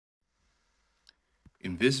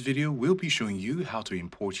In this video, we'll be showing you how to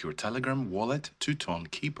import your Telegram wallet to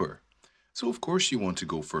TonKeeper. So of course, you want to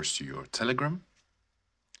go first to your Telegram,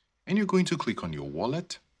 and you're going to click on your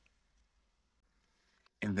wallet.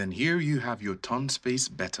 And then here you have your TonSpace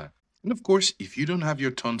Beta. And of course, if you don't have your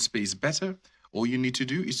TonSpace Beta, all you need to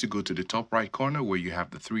do is to go to the top right corner where you have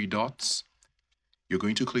the three dots. You're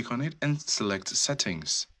going to click on it and select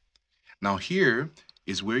Settings. Now here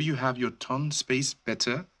is where you have your TonSpace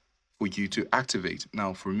Beta for you to activate.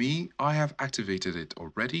 Now for me, I have activated it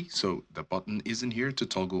already, so the button isn't here to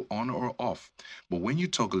toggle on or off. But when you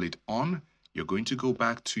toggle it on, you're going to go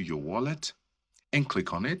back to your wallet and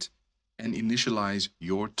click on it and initialize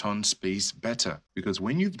your TonSpace Beta. Because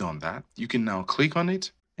when you've done that, you can now click on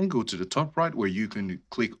it and go to the top right where you can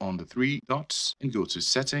click on the three dots and go to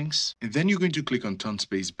settings. And then you're going to click on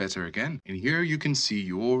TonSpace Beta again. And here you can see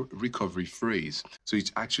your recovery phrase. So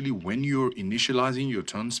it's actually when you're initializing your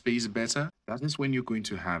TonSpace Beta, that is when you're going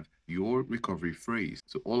to have your recovery phrase.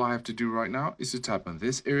 So all I have to do right now is to tap on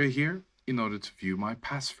this area here in order to view my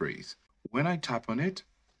passphrase. When I tap on it,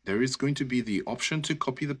 there is going to be the option to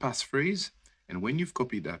copy the passphrase. And when you've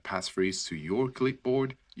copied that passphrase to your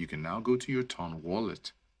clipboard, you can now go to your Ton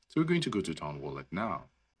wallet. So we're going to go to Ton wallet now.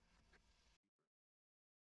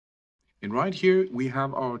 And right here, we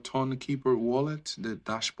have our TonKeeper wallet, the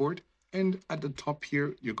dashboard. And at the top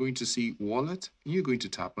here, you're going to see wallet. And you're going to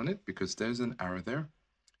tap on it because there's an arrow there.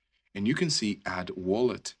 And you can see add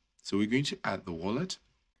wallet. So we're going to add the wallet.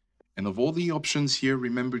 And of all the options here,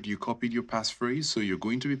 remember you copied your passphrase. So you're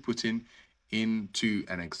going to be putting into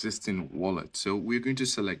an existing wallet. So we're going to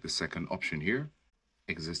select the second option here,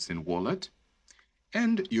 existing wallet.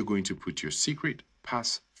 And you're going to put your secret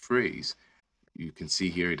passphrase. You can see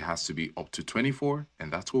here it has to be up to 24,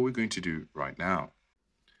 and that's what we're going to do right now.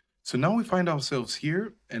 So now we find ourselves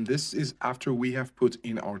here, and this is after we have put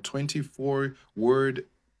in our 24-word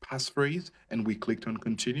passphrase, and we clicked on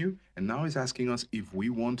continue, and now it's asking us if we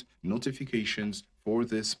want notifications for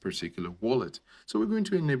this particular wallet. So we're going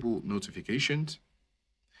to enable notifications,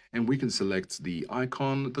 and we can select the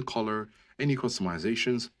icon, the color, any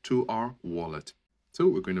customizations to our wallet. So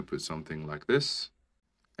we're going to put something like this,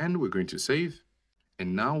 and we're going to save.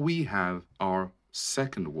 And now we have our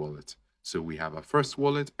second wallet. So we have our first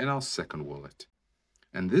wallet and our second wallet.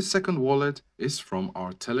 And this second wallet is from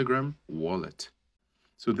our Telegram wallet.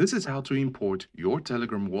 So this is how to import your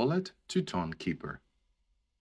Telegram wallet to TonKeeper.